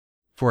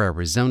For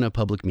Arizona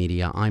Public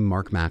Media, I'm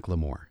Mark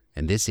McLemore,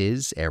 and this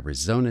is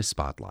Arizona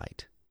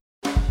Spotlight.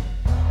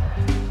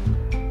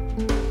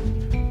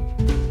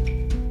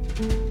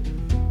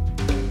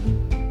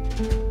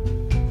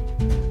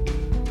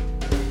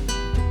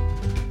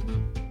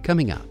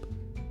 Coming up,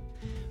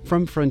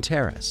 from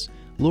Fronteras,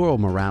 Laurel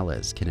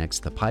Morales connects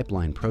the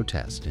pipeline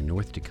protest in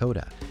North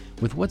Dakota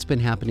with what's been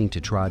happening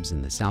to tribes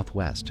in the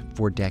Southwest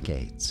for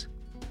decades.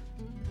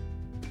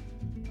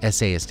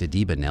 Essayist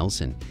Adiba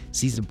Nelson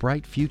sees a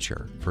bright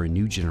future for a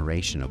new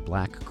generation of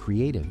Black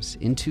creatives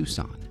in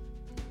Tucson.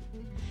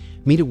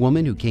 Meet a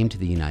woman who came to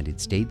the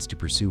United States to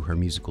pursue her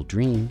musical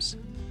dreams.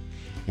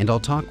 And I'll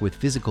talk with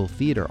physical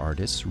theater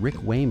artists Rick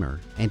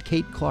Waymer and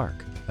Kate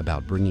Clark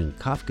about bringing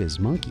Kafka's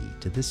Monkey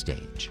to the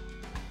stage.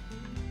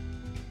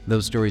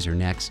 Those stories are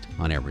next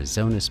on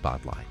Arizona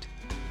Spotlight.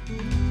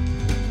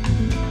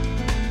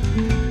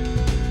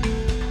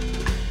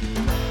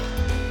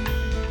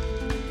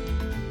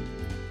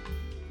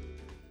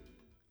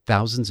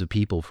 Thousands of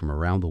people from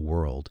around the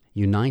world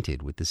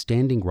united with the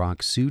Standing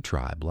Rock Sioux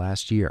tribe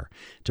last year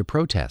to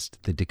protest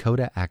the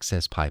Dakota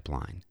Access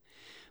Pipeline.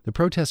 The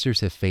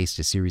protesters have faced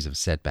a series of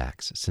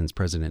setbacks since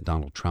President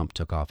Donald Trump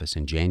took office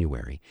in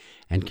January,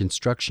 and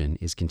construction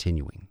is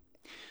continuing.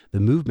 The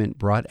movement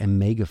brought a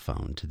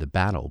megaphone to the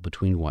battle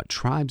between what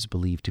tribes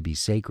believe to be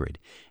sacred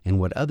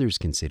and what others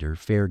consider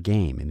fair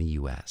game in the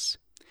U.S.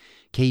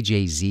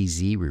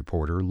 KJZZ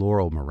reporter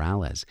Laurel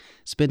Morales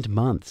spent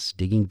months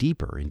digging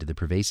deeper into the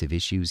pervasive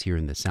issues here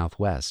in the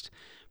Southwest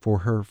for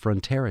her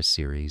Fronteras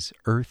series,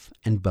 Earth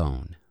and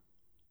Bone.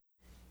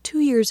 2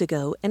 years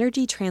ago,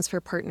 Energy Transfer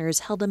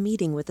Partners held a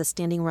meeting with the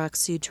Standing Rock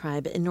Sioux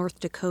tribe in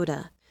North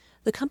Dakota.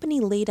 The company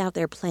laid out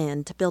their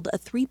plan to build a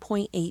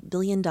 $3.8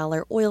 billion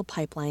oil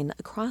pipeline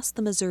across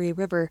the Missouri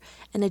River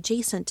and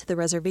adjacent to the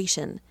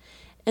reservation.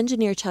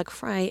 Engineer Chuck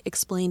Fry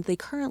explained they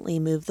currently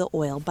move the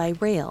oil by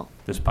rail.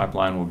 This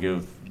pipeline will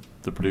give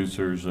the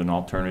producers an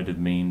alternative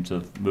means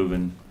of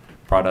moving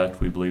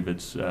product. We believe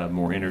it's a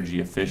more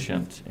energy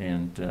efficient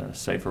and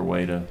safer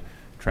way to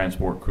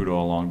transport crude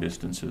oil long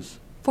distances.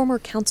 Former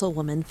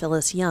Councilwoman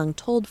Phyllis Young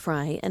told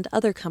Fry and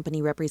other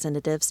company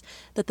representatives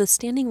that the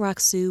Standing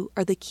Rock Sioux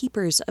are the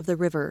keepers of the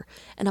river,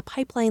 and a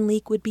pipeline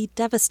leak would be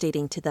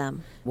devastating to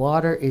them.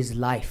 Water is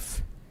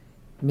life.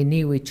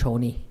 Miniwi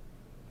choni.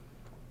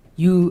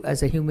 You,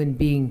 as a human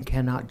being,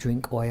 cannot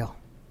drink oil.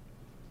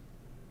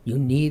 You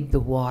need the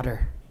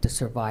water to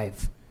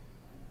survive.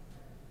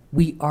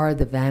 We are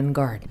the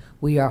vanguard.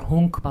 We are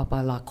Hunkpapa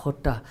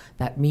Lakota.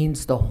 That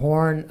means the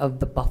horn of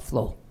the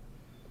buffalo.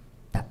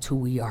 That's who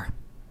we are.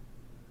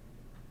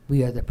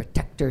 We are the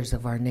protectors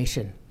of our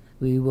nation.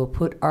 We will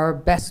put our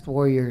best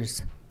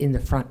warriors in the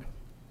front.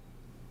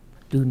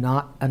 Do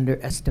not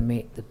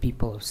underestimate the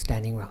people of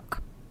Standing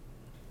Rock.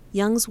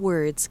 Young's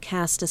words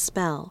cast a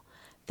spell.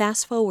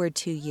 Fast forward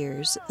 2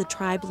 years, the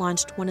tribe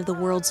launched one of the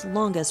world's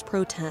longest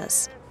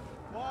protests.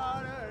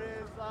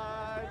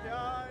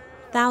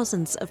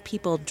 Thousands of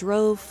people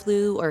drove,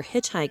 flew, or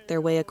hitchhiked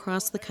their way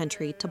across the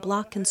country to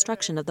block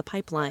construction of the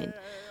pipeline.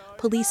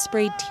 Police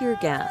sprayed tear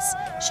gas,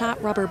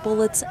 shot rubber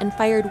bullets, and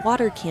fired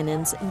water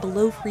cannons in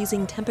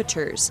below-freezing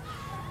temperatures.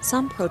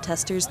 Some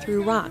protesters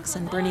threw rocks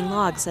and burning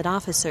logs at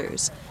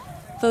officers.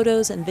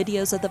 Photos and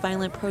videos of the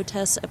violent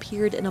protests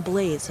appeared in a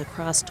blaze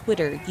across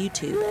Twitter,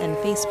 YouTube, and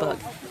Facebook.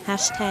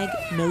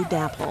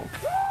 #NoDapple.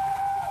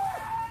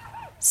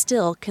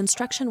 Still,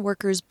 construction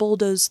workers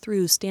bulldozed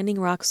through Standing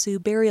Rock Sioux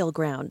burial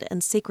ground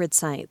and sacred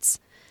sites.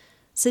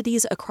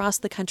 Cities across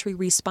the country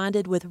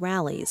responded with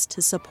rallies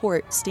to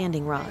support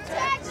Standing Rock.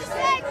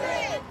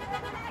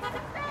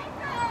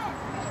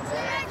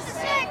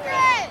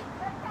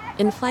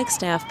 In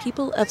Flagstaff,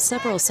 people of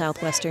several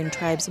southwestern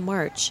tribes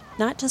march,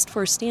 not just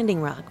for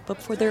Standing Rock, but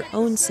for their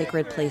own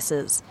sacred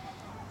places.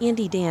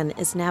 Andy Dan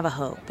is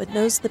Navajo, but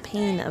knows the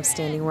pain of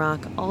Standing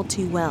Rock all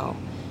too well.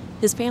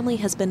 His family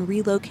has been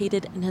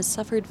relocated and has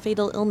suffered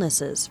fatal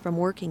illnesses from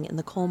working in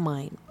the coal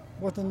mine.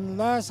 Within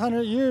the last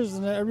 100 years,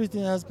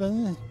 everything has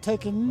been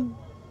taken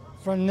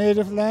from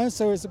native land,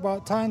 so it's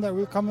about time that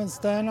we come and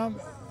stand up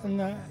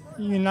and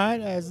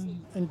unite as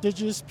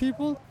indigenous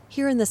people.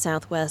 Here in the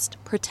Southwest,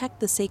 protect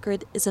the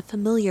sacred is a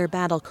familiar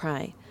battle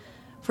cry.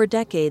 For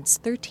decades,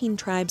 13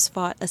 tribes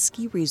fought a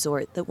ski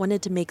resort that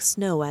wanted to make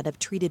snow out of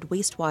treated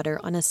wastewater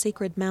on a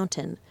sacred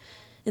mountain.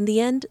 In the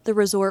end, the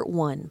resort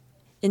won.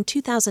 In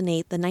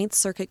 2008, the Ninth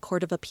Circuit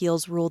Court of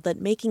Appeals ruled that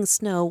making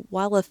snow,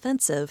 while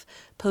offensive,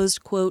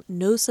 posed, quote,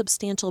 no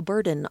substantial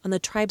burden on the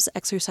tribe's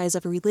exercise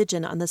of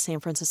religion on the San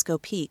Francisco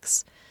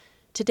peaks.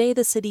 Today,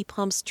 the city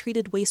pumps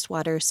treated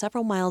wastewater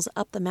several miles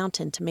up the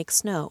mountain to make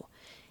snow.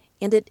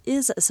 And it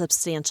is a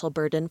substantial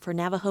burden for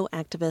Navajo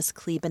activist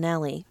Clee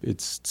Benally.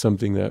 It's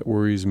something that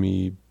worries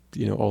me,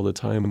 all the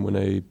time when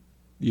I,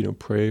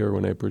 pray or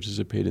when I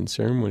participate in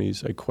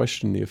ceremonies. I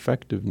question the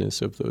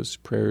effectiveness of those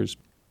prayers.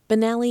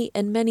 Benally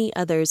and many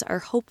others are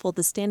hopeful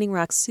the Standing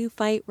Rock Sioux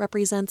fight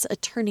represents a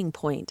turning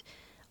point.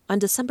 On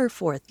December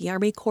 4th, the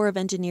Army Corps of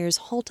Engineers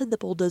halted the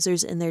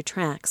bulldozers in their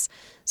tracks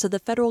so the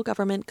federal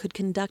government could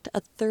conduct a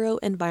thorough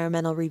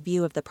environmental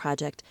review of the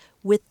project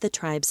with the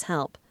tribe's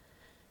help.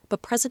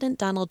 but President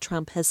Donald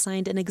Trump has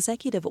signed an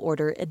executive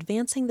order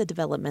advancing the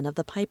development of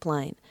the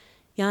pipeline.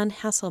 Jan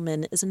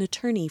Hasselman is an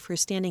attorney for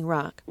Standing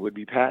Rock. It would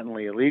be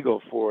patently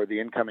illegal for the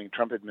incoming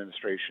Trump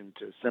administration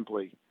to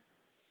simply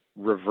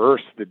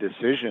reverse the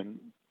decision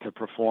to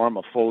perform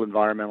a full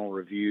environmental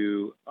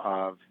review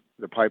of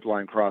the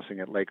pipeline crossing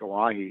at Lake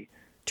Oahe.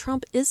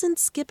 Trump isn't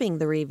skipping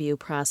the review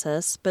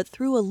process, but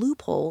through a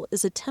loophole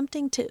is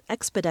attempting to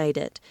expedite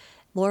it.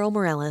 Laurel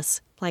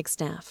Morales,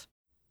 Flagstaff.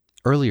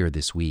 Earlier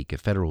this week, a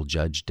federal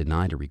judge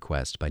denied a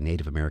request by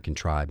Native American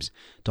tribes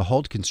to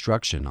halt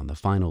construction on the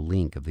final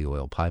link of the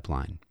oil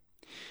pipeline.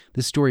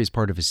 This story is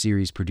part of a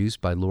series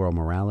produced by Laurel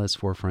Morales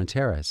for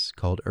Fronteras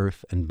called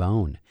Earth and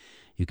Bone.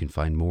 You can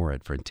find more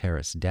at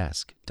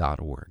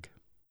fronterasdesk.org.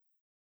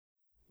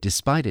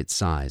 Despite its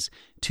size,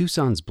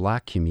 Tucson's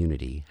Black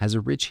community has a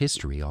rich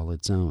history all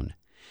its own.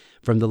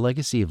 From the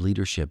legacy of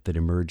leadership that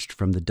emerged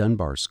from the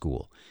Dunbar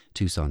School,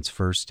 Tucson's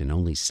first and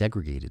only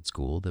segregated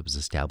school that was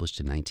established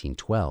in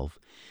 1912,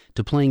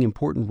 to playing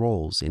important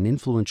roles in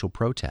influential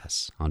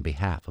protests on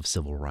behalf of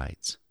civil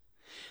rights.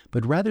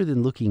 But rather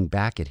than looking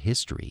back at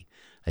history,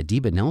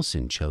 Adiba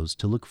Nelson chose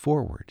to look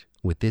forward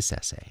with this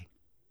essay.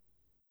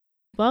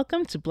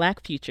 Welcome to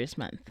Black Futures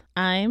Month.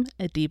 I'm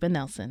Adiba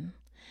Nelson.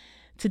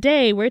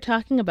 Today we're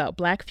talking about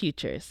Black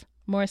futures,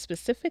 more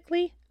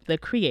specifically, the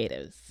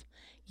creatives.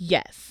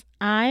 Yes,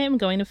 I am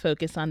going to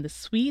focus on the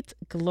sweet,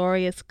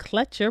 glorious,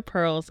 clutch your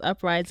pearls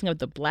uprising of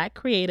the Black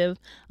creative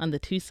on the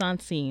Tucson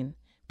scene.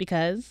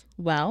 Because,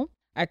 well,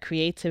 our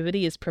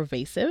creativity is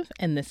pervasive,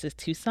 and this is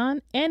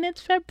Tucson, and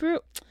it's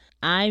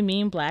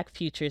Black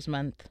Futures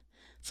Month.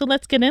 So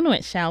let's get into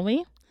it, shall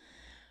we?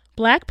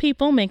 Black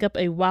people make up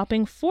a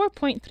whopping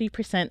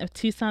 4.3% of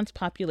Tucson's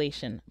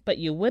population, but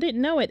you wouldn't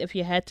know it if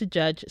you had to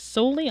judge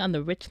solely on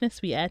the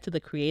richness we add to the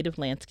creative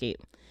landscape.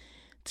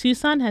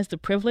 Tucson has the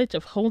privilege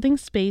of holding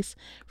space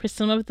for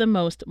some of the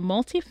most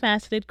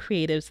multifaceted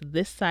creatives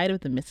this side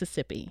of the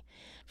Mississippi.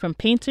 From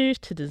painters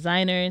to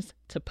designers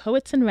to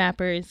poets and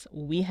rappers,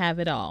 we have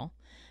it all.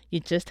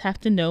 You just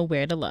have to know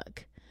where to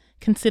look.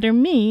 Consider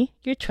me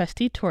your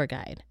trusty tour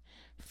guide.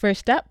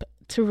 First up,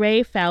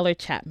 Teray Fowler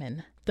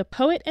Chapman, the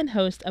poet and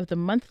host of the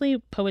monthly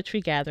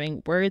poetry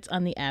gathering Words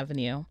on the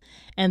Avenue,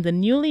 and the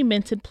newly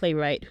minted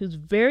playwright whose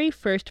very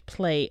first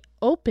play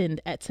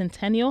opened at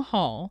Centennial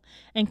Hall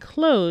and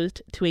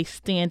closed to a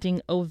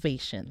standing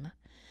ovation.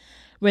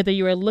 Whether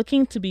you are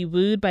looking to be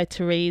wooed by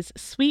Teray's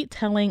sweet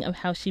telling of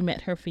how she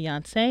met her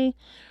fiancé,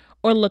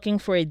 or looking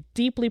for a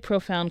deeply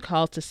profound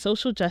call to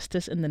social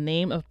justice in the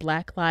name of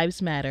Black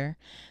Lives Matter,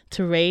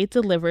 Teray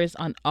delivers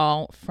on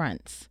all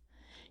fronts.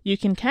 You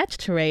can catch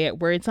Teray at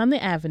Words on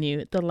the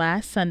Avenue the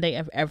last Sunday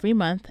of every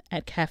month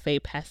at Café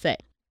Passé.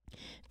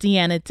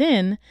 Deanna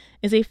Din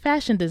is a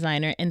fashion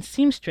designer and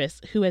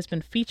seamstress who has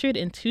been featured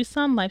in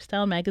Tucson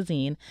Lifestyle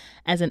magazine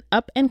as an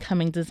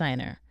up-and-coming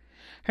designer.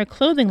 Her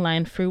clothing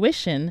line,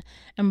 Fruition,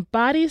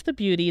 embodies the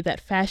beauty that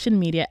fashion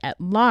media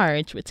at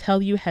large would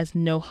tell you has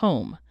no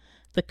home,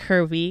 the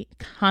curvy,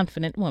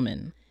 confident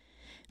woman.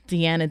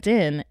 Deanna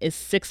Din is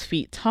 6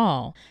 feet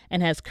tall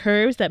and has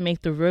curves that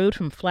make the road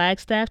from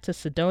Flagstaff to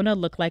Sedona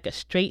look like a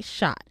straight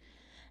shot.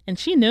 And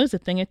she knows a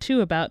thing or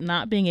two about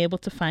not being able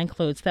to find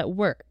clothes that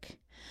work.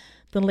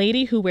 The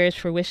lady who wears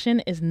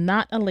Fruition is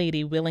not a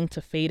lady willing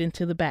to fade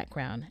into the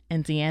background,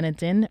 and Deanna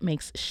Din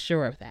makes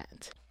sure of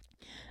that.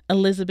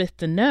 Elizabeth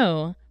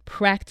Deneau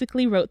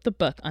practically wrote the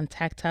book on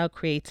tactile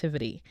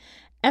creativity,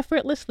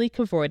 effortlessly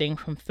cavorting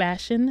from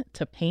fashion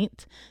to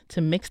paint to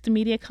mixed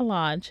media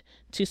collage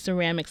to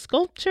ceramic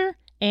sculpture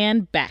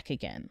and back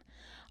again,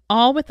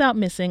 all without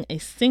missing a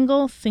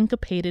single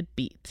syncopated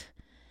beat.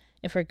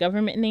 If her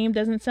government name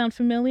doesn't sound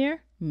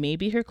familiar,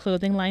 maybe her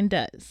clothing line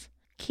does.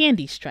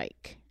 Candy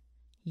Strike.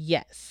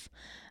 Yes,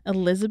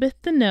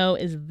 Elizabeth Deneau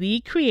is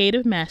the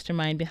creative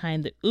mastermind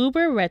behind the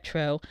uber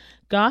retro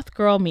goth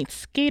girl meets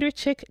skater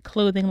chick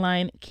clothing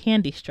line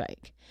Candy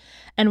Strike.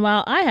 And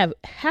while I have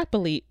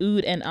happily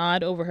oohed and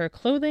awed over her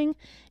clothing,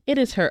 it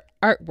is her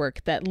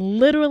artwork that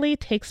literally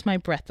takes my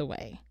breath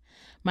away.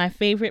 My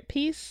favorite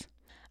piece?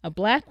 A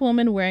Black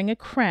woman wearing a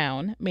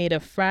crown made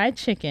of fried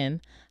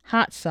chicken,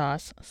 hot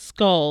sauce,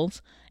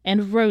 skulls,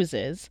 and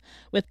roses,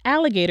 with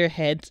alligator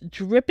heads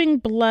dripping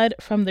blood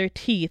from their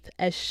teeth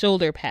as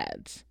shoulder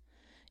pads.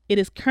 It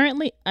is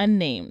currently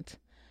unnamed,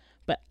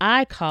 but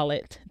I call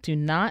it Do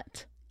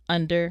Not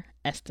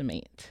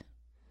Underestimate.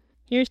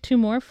 Here's 2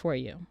 more for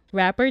you.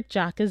 Rapper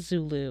Jaka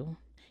Zulu.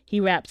 He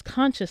raps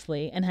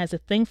consciously and has a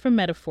thing for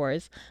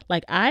metaphors,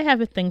 like I have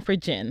a thing for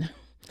gin.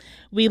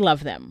 We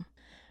love them.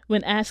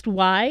 When asked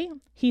why,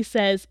 he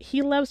says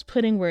he loves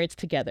putting words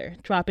together,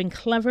 dropping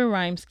clever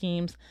rhyme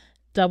schemes,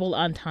 double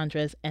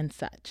entendres, and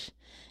such.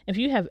 If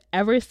you have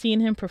ever seen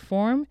him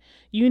perform,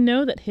 you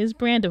know that his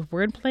brand of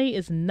wordplay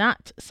is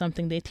not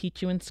something they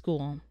teach you in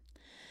school.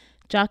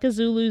 Jaka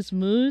Zulu's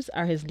moves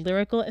are his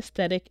lyrical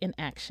aesthetic in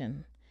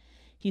action.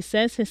 He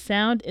says his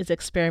sound is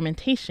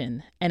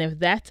experimentation, and if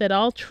that's at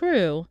all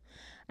true,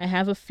 I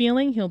have a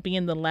feeling he'll be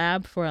in the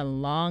lab for a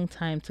long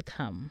time to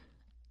come.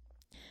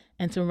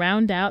 And to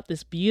round out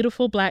this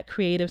beautiful Black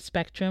creative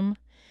spectrum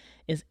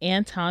is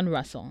Anton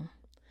Russell.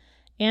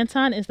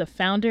 Anton is the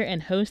founder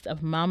and host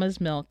of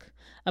Mama's Milk,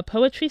 a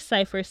poetry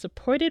cipher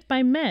supported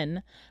by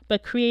men,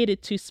 but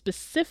created to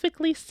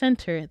specifically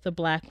center the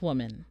Black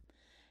woman.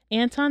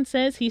 Anton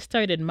says he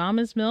started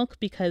Mama's Milk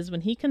because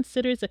when he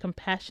considers a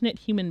compassionate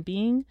human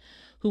being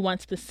who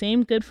wants the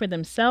same good for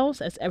themselves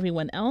as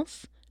everyone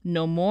else,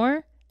 no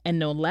more and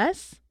no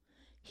less,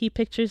 he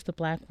pictures the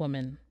Black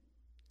woman.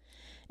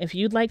 If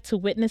you'd like to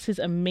witness his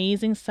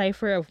amazing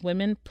cipher of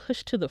women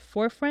pushed to the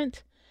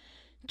forefront,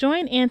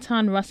 join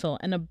Anton Russell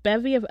and a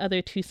bevy of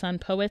other Tucson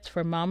poets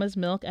for Mama's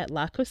Milk at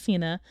La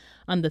Cocina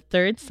on the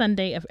third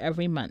Sunday of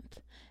every month,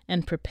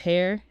 and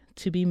prepare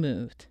to be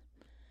moved.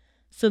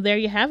 So there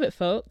you have it,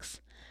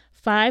 folks.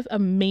 5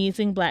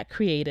 amazing Black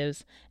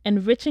creatives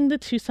enriching the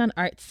Tucson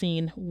art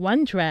scene,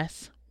 one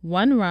dress,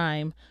 one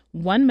rhyme,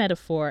 one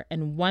metaphor,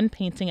 and one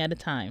painting at a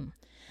time.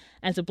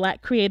 As a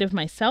Black creative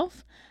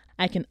myself,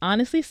 I can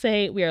honestly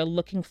say we are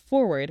looking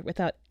forward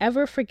without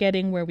ever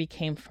forgetting where we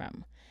came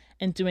from,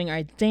 and doing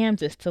our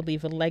damnedest to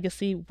leave a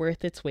legacy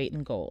worth its weight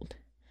in gold.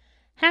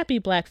 Happy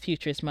Black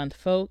Futures Month,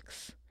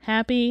 folks.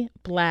 Happy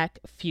Black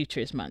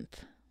Futures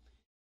Month.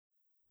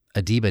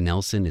 Adiba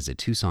Nelson is a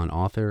Tucson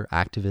author,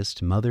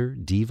 activist, mother,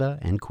 diva,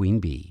 and queen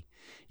bee.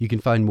 You can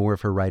find more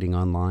of her writing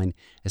online,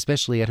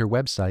 especially at her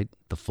website,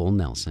 The Full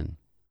Nelson.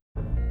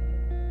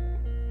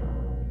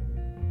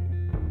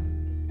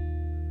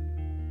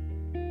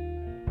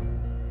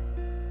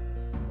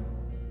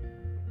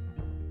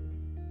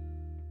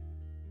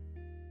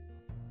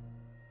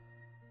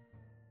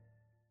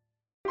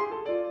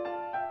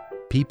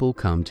 People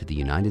come to the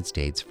United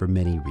States for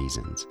many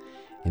reasons.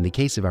 In the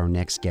case of our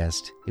next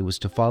guest, it was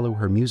to follow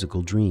her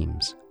musical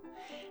dreams.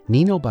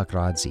 Nino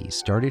Bakradze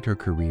started her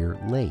career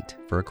late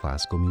for a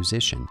classical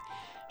musician.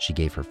 She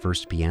gave her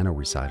first piano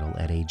recital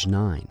at age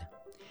 9.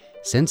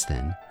 Since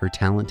then, her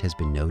talent has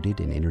been noted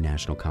in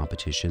international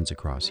competitions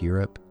across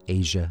Europe,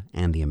 Asia,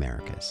 and the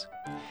Americas.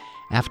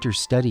 After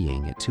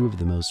studying at 2 of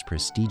the most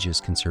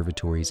prestigious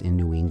conservatories in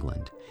New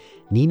England,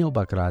 Nino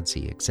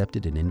Bakradze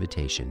accepted an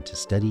invitation to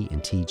study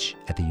and teach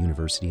at the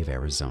University of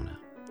Arizona.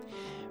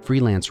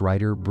 Freelance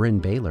writer Bryn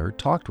Baylor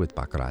talked with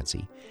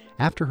Bakradze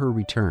after her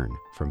return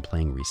from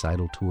playing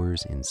recital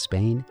tours in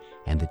Spain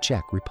and the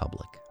Czech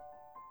Republic.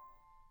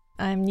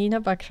 I'm Nino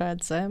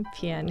Bakradze,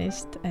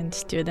 pianist and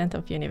student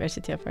of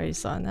University of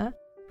Arizona.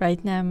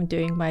 Right now I'm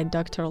doing my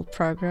doctoral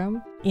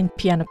program in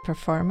piano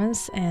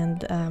performance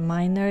and a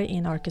minor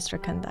in orchestra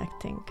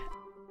conducting.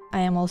 I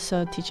am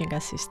also teaching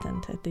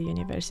assistant at the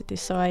university,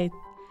 so I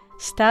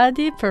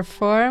study,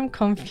 perform,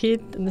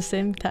 compete at the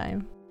same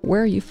time.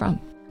 Where are you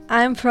from?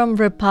 I'm from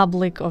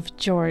Republic of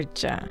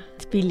Georgia.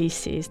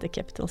 Tbilisi is the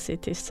capital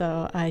city,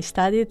 so I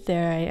studied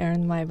there. I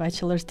earned my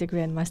bachelor's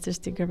degree and master's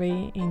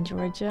degree in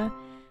Georgia.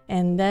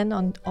 And then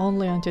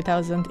only in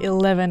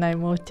 2011 I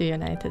moved to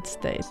United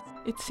States.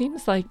 It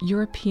seems like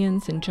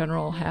Europeans in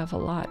general have a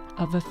lot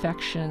of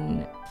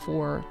affection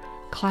for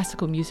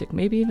classical music,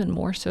 maybe even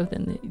more so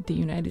than the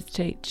United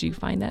States. Do you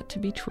find that to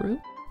be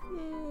true?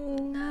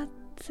 Not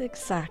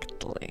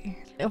exactly.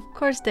 Of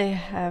course they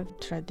have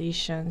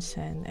traditions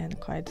and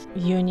quite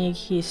unique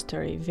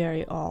history,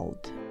 very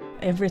old.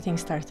 Everything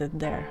started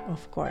there,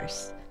 of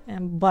course.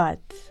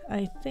 But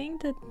I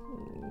think that,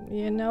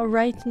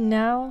 right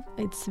now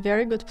it's a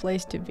very good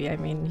place to be,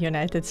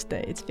 United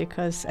States,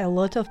 because a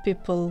lot of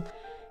people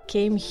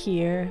came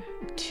here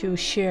to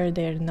share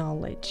their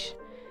knowledge.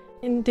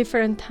 In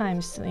different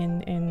times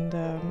in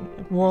the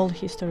world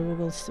history,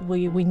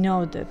 we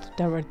know that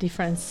there were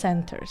different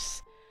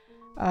centers.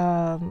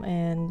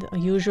 And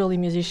usually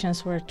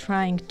musicians were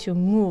trying to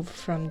move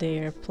from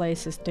their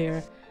places,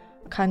 their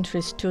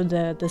countries to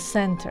the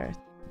center,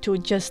 to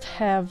just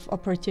have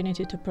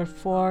opportunity to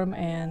perform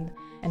and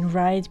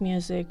write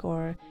music,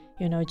 or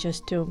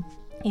just to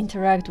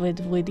interact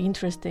with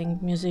interesting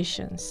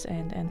musicians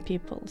and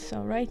people.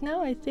 So right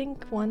now I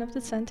think one of the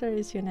center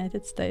is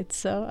United States,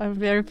 so I'm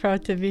very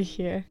proud to be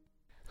here.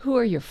 Who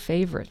are your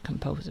favorite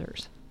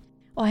composers?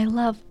 Oh, I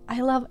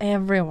love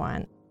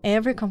everyone,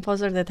 every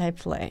composer that I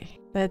play.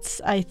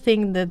 That's, I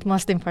think, the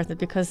most important,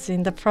 because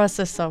in the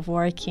process of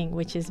working,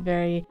 which is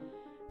very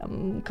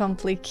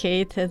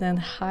complicated and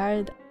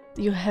hard,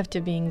 you have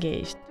to be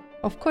engaged.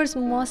 Of course,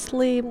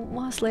 mostly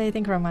I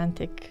think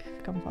romantic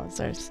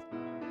composers.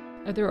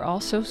 Are there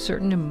also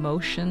certain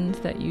emotions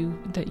that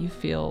you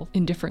feel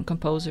in different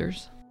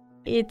composers?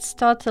 It's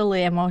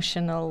totally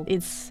emotional.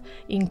 It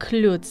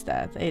includes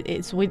that.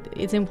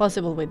 It's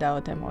impossible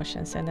without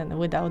emotions and then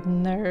without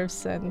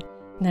nerves and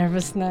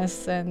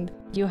nervousness, and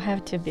you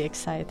have to be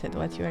excited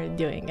what you are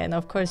doing. And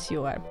of course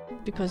you are,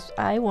 because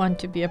I want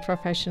to be a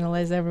professional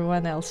as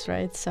everyone else,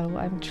 right? So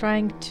I'm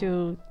trying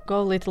to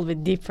go a little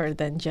bit deeper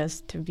than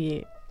just to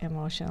be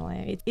emotional.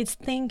 It's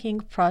thinking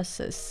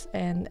process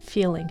and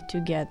feeling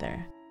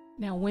together.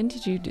 Now, when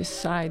did you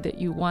decide that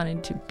you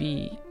wanted to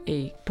be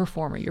a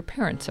performer? Your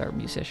parents are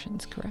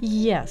musicians, correct?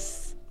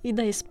 Yes,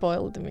 they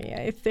spoiled me.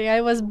 I think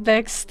I was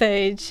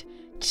backstage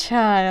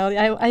child.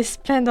 I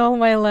spent all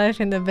my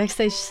life in the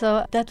backstage,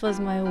 so that was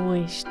my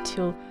wish,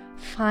 to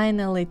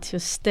finally to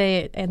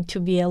stay and to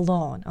be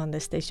alone on the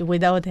stage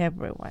without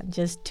everyone,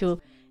 just to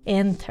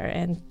enter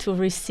and to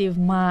receive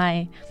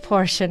my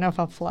portion of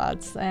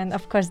applause. And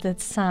of course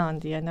that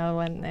sound,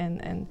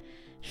 and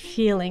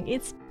feeling,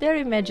 it's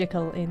very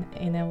magical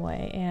in a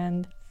way.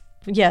 And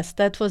yes,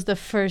 that was the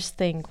first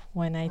thing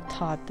when I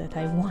thought that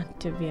I want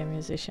to be a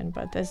musician.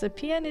 But as a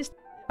pianist,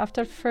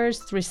 after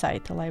first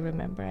recital, I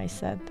remember I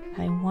said,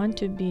 I want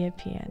to be a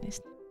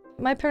pianist.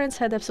 My parents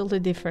had absolutely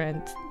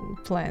different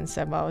plans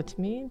about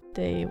me.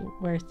 They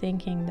were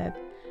thinking that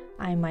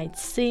I might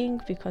sing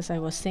because I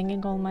was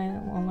singing all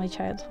my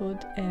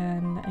childhood,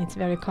 and it's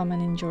very common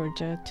in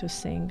Georgia to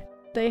sing.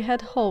 They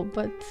had hope,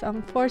 but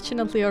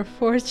unfortunately or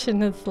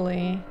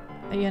fortunately,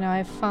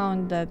 I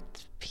found that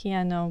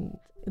piano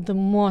the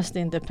most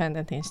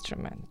independent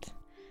instrument,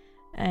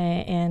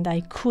 and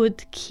I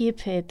could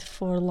keep it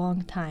for a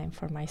long time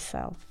for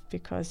myself,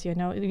 because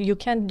you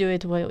can't do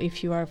it well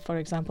if you are, for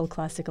example,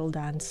 classical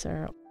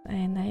dancer.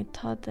 And I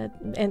thought that,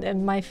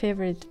 and my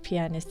favorite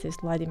pianist is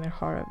Vladimir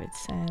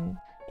Horowitz, and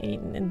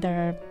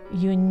there are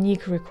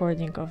unique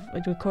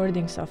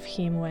recordings of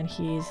him when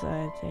he is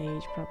at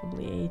age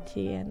probably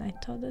 80, and I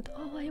thought that,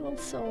 I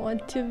also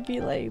want to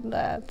be like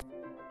that.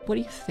 What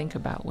do you think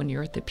about when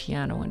you're at the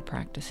piano and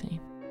practicing?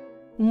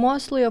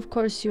 Mostly, of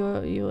course,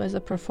 you as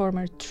a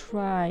performer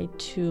try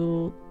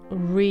to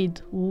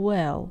read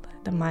well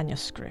the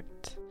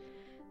manuscript.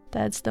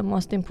 That's the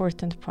most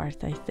important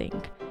part, I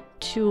think,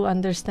 to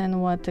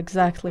understand what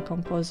exactly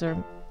composer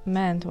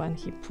meant when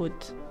he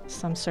put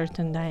some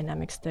certain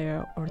dynamics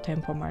there, or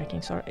tempo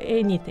markings, or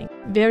anything.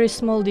 Very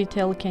small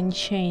detail can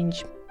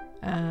change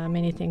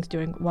many things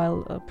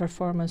while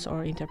performance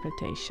or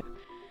interpretation.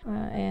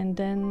 And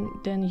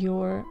then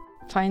you're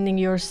finding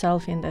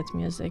yourself in that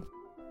music.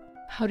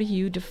 How do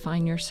you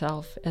define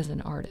yourself as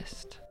an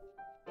artist?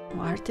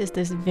 Artist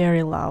is a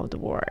very loud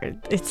word.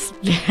 It's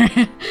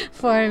very,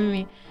 for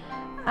me.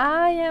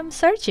 I am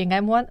searching.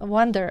 I'm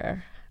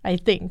wanderer, I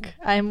think.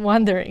 I'm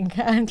wandering.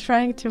 I'm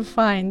trying to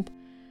find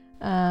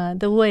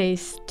the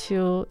ways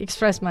to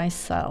express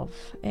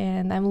myself,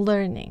 and I'm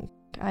learning.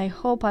 I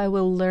hope I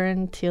will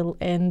learn till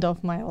end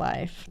of my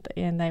life,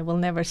 and I will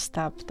never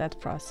stop that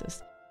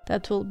process.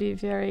 That will be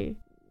very,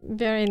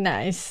 very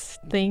nice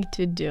thing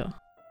to do.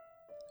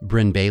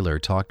 Bryn Baylor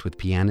talked with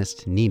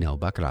pianist Nino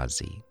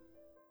Bakrazzi.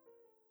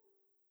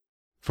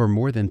 For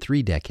more than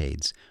 3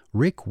 decades,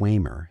 Rick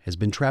Waymer has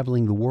been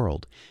traveling the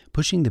world,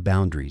 pushing the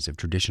boundaries of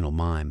traditional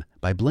mime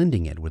by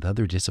blending it with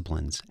other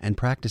disciplines and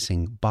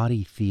practicing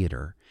body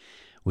theater.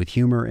 With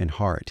humor and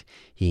heart,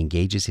 he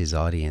engages his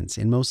audience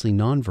in mostly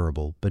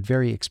nonverbal but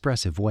very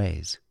expressive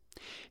ways.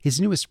 His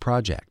newest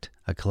project,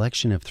 a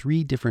collection of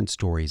 3 different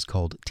stories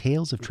called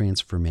Tales of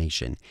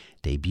Transformation,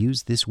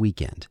 debuts this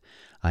weekend.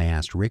 I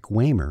asked Rick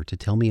Waymer to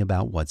tell me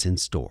about what's in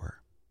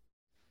store.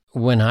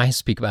 When I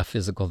speak about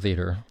physical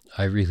theater,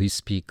 I really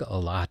speak a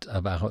lot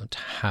about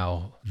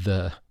how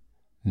the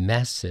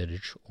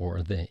message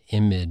or the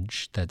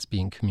image that's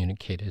being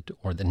communicated,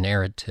 or the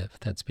narrative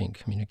that's being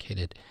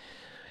communicated,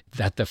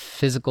 that the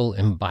physical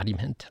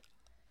embodiment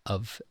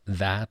of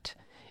that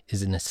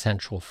is an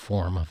essential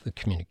form of the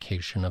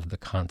communication of the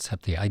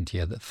concept, the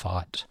idea, the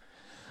thought,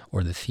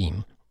 or the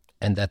theme,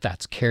 and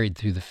that's carried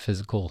through the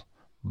physical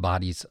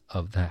bodies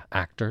of the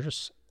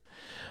actors.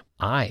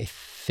 I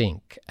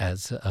think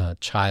as a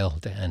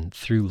child and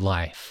through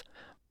life,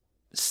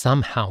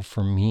 somehow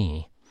for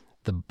me,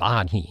 the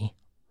body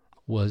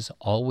was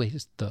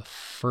always the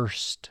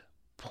first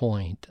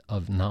point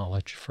of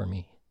knowledge for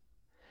me.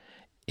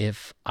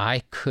 If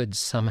I could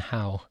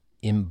somehow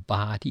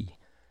embody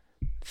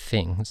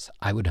things,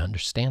 I would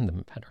understand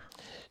them better.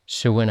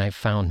 So when I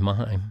found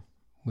mime,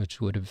 which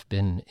would have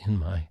been in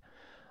my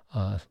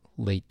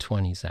late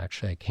 20s,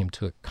 actually, I came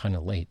to it kind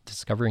of late,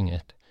 discovering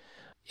it.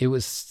 It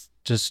was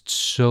just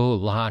so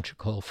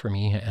logical for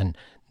me, and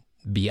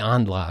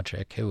beyond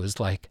logic, it was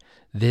like,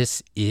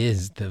 this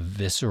is the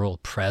visceral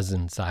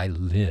presence I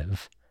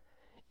live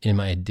in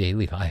my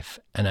daily life,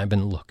 and I've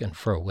been looking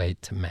for a way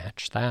to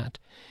match that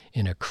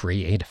in a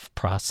creative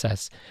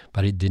process,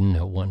 but I didn't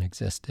know one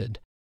existed.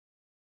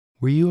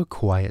 Were you a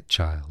quiet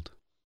child?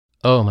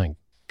 Oh my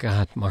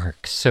God,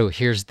 Mark. So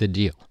here's the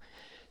deal.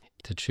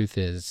 The truth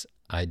is,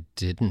 I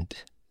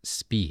didn't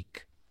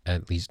speak,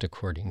 at least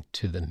according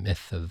to the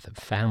myth of the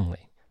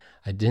family.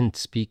 I didn't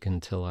speak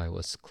until I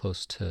was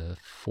close to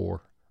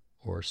 4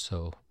 or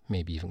so,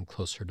 maybe even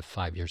closer to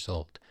 5 years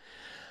old.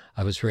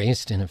 I was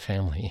raised in a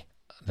family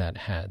that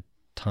had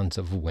tons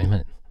of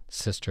women,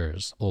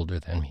 sisters older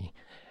than me,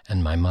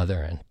 and my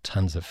mother and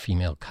tons of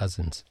female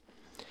cousins.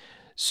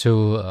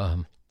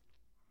 So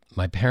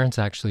my parents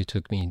actually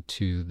took me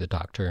to the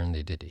doctor, and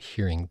they did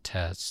hearing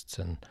tests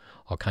and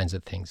all kinds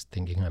of things,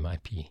 thinking I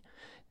might be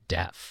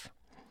deaf.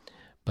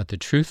 But the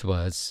truth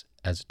was,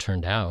 as it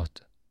turned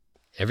out,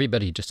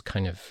 everybody just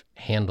kind of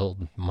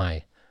handled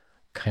my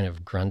kind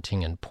of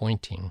grunting and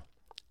pointing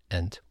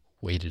and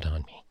waited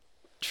on me,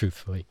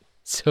 truthfully.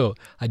 So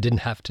I didn't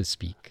have to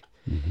speak.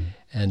 Mm-hmm.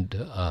 And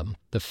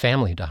the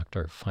family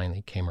doctor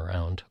finally came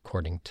around,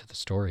 according to the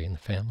story in the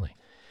family,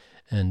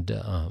 and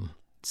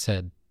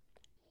said,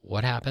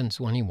 what happens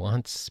when he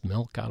wants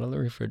milk out of the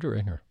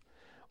refrigerator?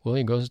 Well,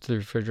 he goes to the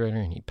refrigerator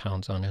and he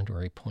pounds on it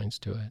or he points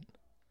to it.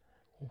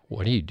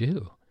 What do you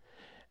do?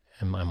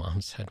 And my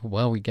mom said,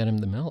 well, we get him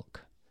the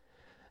milk.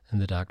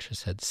 And the doctor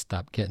said,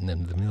 stop getting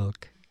him the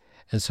milk.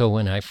 And so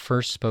when I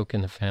first spoke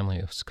in the family,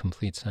 it was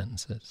complete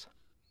sentences.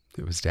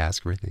 It was to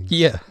ask for things.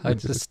 Yeah, I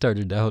just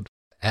started out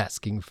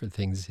asking for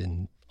things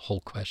in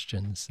whole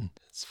questions, and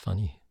it's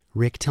funny.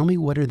 Rick, tell me,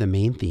 what are the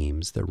main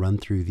themes that run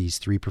through these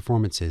three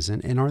performances,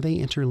 and are they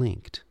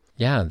interlinked?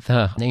 Yeah,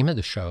 the name of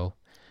the show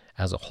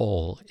as a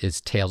whole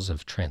is Tales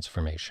of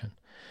Transformation.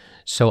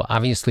 So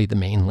obviously the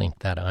main link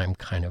that I'm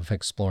kind of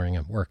exploring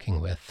and working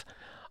with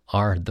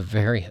are the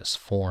various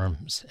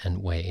forms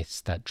and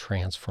ways that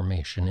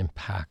transformation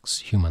impacts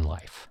human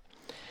life.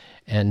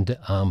 And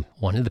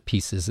one of the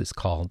pieces is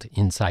called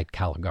Inside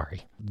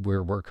Caligari.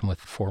 We're working with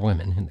 4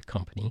 women in the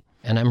company,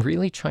 and I'm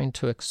really trying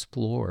to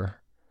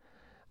explore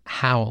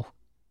how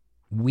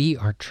we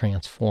are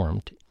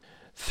transformed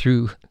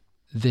through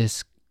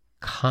this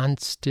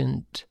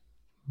constant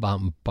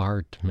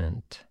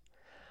bombardment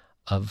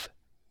of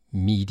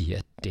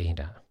media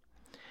data.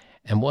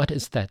 And what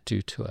does that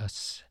do to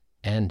us?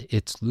 And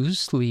it's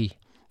loosely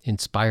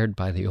inspired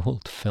by the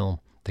old film,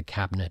 The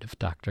Cabinet of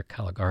Dr.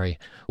 Caligari.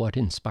 What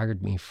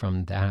inspired me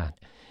from that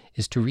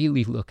is to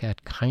really look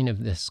at kind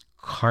of this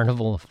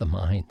carnival of the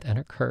mind that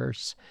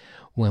occurs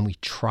when we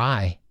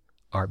try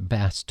our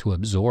best to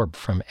absorb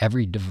from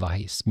every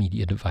device,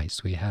 media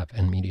device we have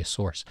and media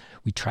source.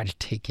 We try to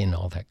take in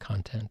all that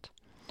content.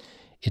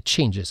 It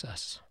changes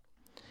us.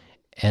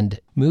 And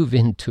move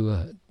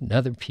into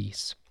another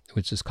piece,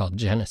 which is called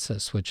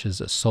Genesis, which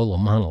is a solo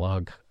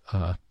monologue,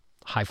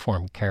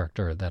 high-form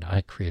character that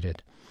I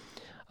created.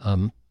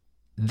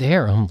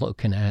 There I'm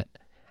looking at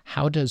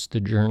how does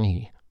the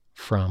journey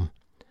from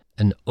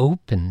an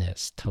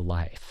openness to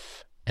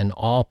life and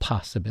all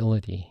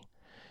possibility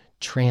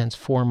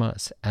transform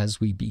us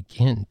as we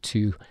begin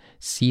to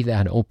see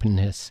that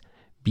openness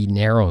be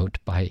narrowed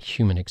by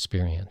human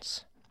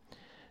experience.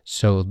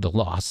 So the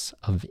loss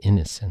of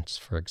innocence,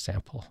 for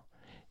example,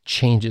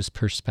 changes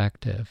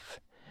perspective.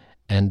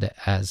 And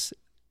as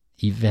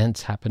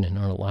events happen in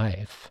our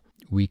life,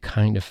 we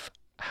kind of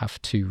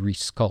have to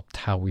resculpt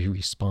how we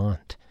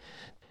respond.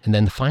 And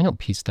then the final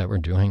piece that we're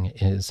doing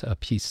is a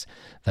piece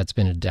that's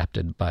been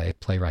adapted by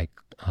playwright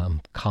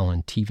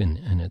Colin Teven,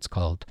 and it's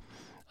called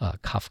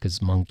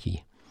Kafka's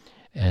Monkey.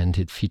 And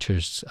it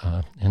features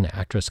an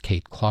actress,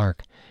 Kate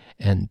Clark.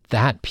 And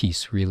that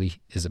piece really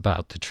is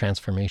about the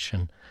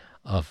transformation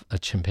of a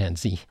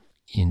chimpanzee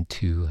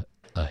into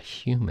a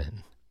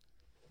human.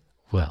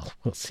 Well,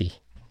 we'll see.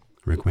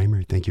 Rick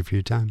Waymer, thank you for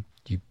your time.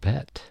 You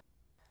bet.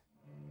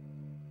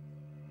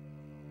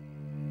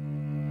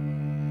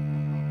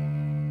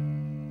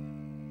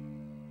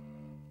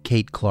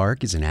 Kate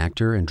Clark is an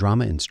actor and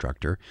drama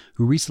instructor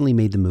who recently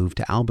made the move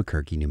to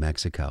Albuquerque, New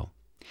Mexico.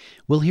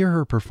 We'll hear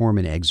her perform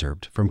an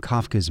excerpt from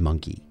Kafka's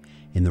Monkey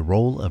in the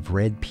role of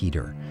Red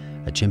Peter,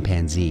 a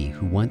chimpanzee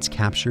who, once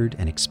captured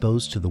and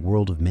exposed to the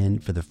world of men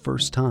for the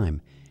first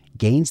time,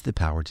 gains the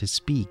power to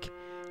speak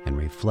and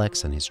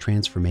reflects on his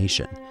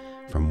transformation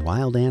from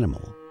wild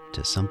animal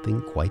to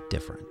something quite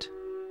different.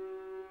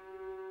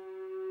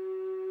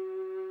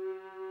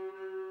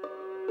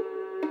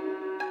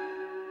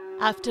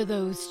 After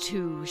those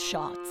 2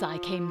 shots, I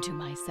came to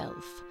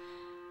myself.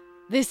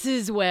 This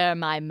is where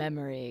my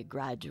memory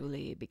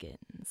gradually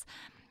begins.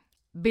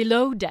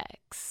 Below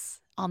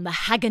decks, on the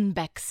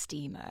Hagenbeck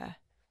steamer,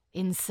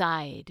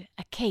 inside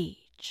a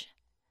cage.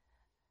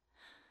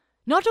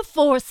 Not a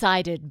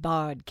 4-sided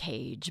barred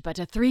cage, but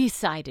a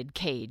 3-sided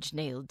cage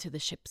nailed to the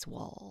ship's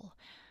wall.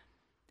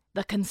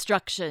 The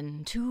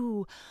construction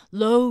too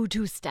low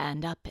to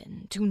stand up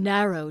in, too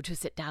narrow to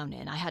sit down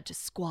in. I had to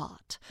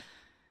squat.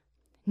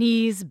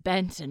 Knees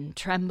bent and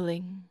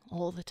trembling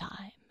all the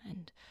time,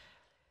 and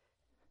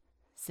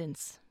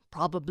since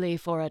probably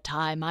for a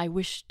time I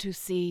wished to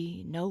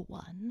see no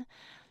one,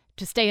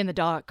 to stay in the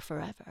dark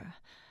forever,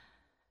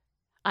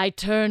 I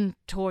turned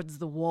towards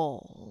the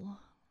wall,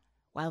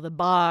 while the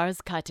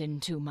bars cut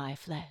into my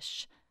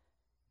flesh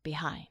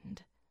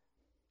behind.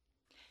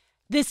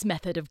 This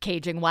method of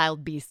caging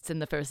wild beasts in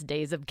the first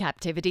days of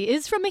captivity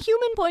is, from a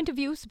human point of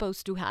view,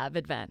 supposed to have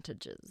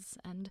advantages,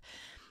 and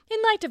in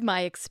light of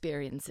my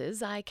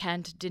experiences, I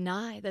can't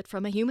deny that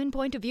from a human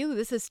point of view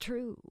this is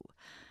true.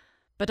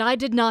 But I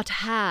did not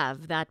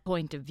have that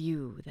point of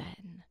view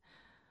then.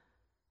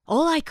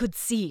 All I could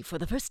see for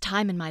the first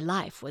time in my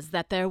life was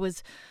that there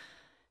was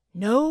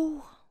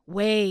no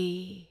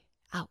way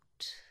out.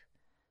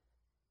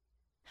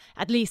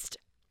 At least,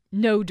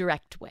 no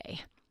direct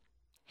way.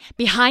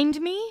 Behind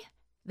me,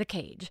 the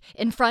cage.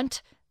 In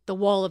front, the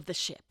wall of the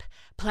ship,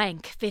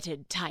 plank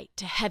fitted tight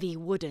to heavy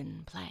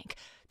wooden plank.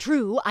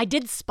 True, I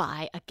did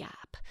spy a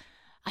gap,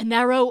 a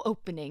narrow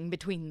opening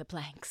between the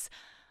planks,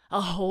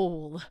 a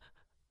hole.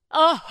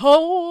 A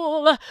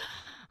hole!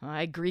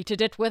 I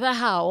greeted it with a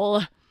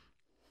howl.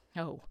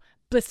 Oh,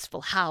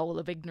 blissful howl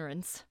of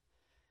ignorance.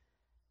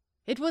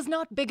 It was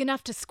not big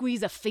enough to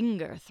squeeze a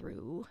finger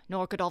through,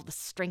 nor could all the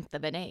strength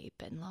of an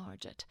ape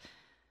enlarge it.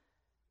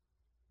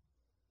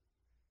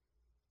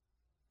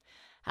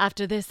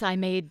 After this, I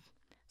made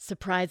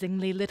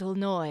surprisingly little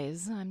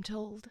noise, I'm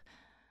told.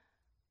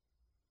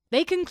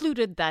 They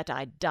concluded that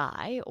I'd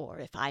die, or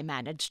if I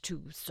managed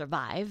to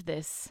survive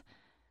this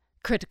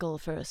critical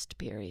first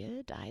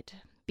period, I'd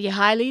be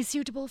highly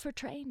suitable for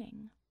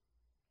training.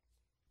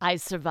 I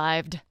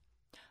survived,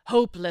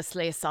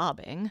 hopelessly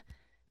sobbing,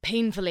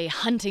 painfully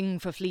hunting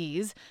for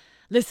fleas,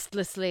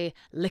 listlessly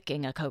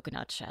licking a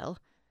coconut shell,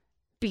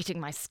 beating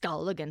my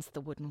skull against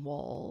the wooden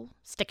wall,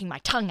 sticking my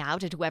tongue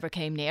out at whoever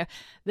came near.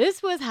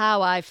 This was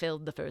how I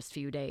filled the first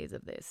few days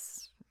of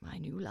this, my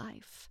new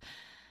life.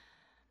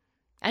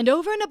 And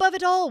over and above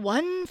it all,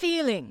 one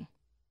feeling: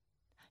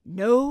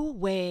 no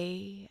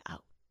way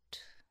out.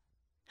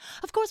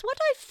 Of course, what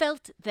I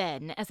felt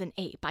then as an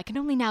ape, I can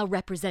only now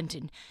represent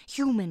in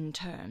human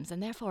terms,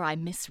 and therefore I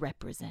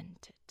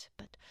misrepresent it.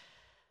 But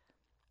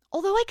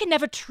although I can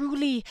never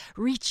truly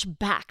reach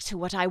back to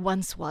what I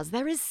once was,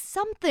 there is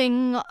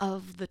something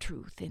of the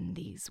truth in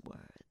these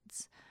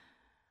words.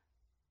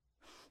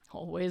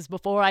 Always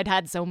before I'd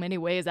had so many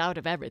ways out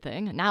of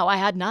everything, and now I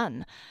had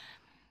none.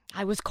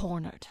 I was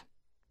cornered,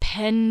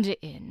 penned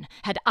in.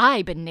 Had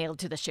I been nailed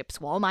to the ship's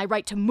wall, my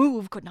right to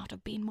move could not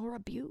have been more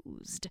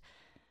abused.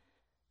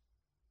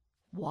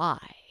 Why?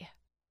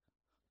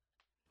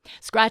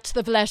 Scratch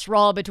the flesh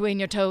raw between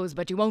your toes,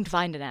 but you won't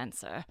find an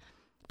answer.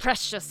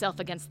 Press yourself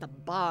against the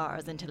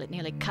bars until it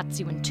nearly cuts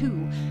you in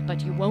two,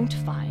 but you won't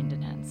find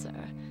an answer.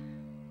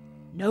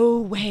 No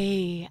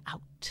way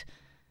out.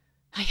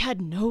 I had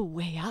no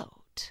way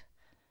out.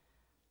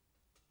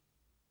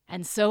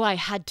 And so I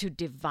had to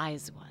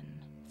devise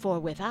one, for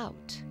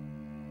without,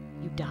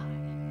 you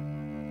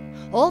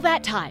die. All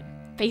that time,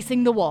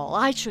 facing the wall,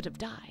 I should have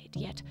died,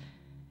 yet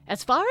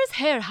as far as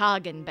Herr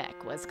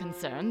Hagenbeck was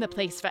concerned, the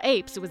place for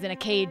apes was in a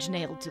cage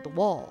nailed to the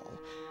wall.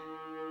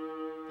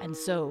 And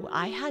so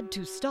I had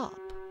to stop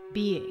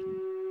being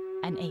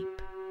an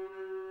ape.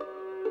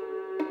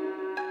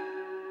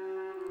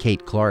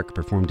 Kate Clark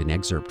performed an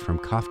excerpt from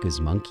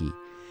Kafka's Monkey.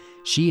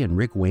 She and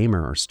Rick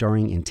Waymer are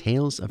starring in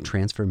Tales of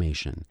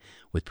Transformation,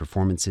 with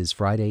performances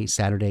Friday,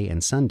 Saturday,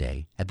 and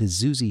Sunday at the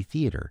Zuzi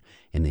Theater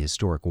in the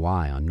historic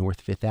Y on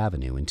North 5th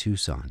Avenue in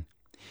Tucson.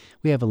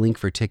 We have a link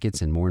for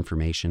tickets and more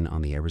information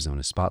on the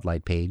Arizona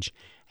Spotlight page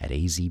at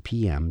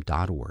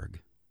azpm.org.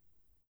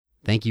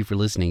 Thank you for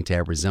listening to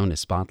Arizona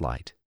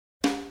Spotlight.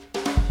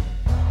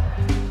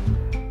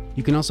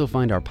 You can also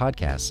find our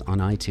podcasts on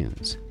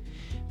iTunes.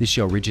 This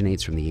show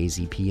originates from the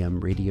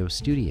AZPM radio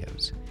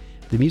studios.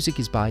 The music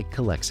is by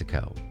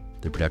Calexico.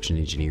 The production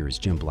engineer is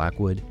Jim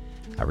Blackwood.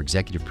 Our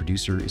executive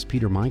producer is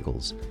Peter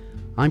Michaels.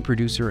 I'm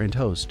producer and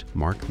host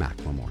Mark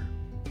McLemore.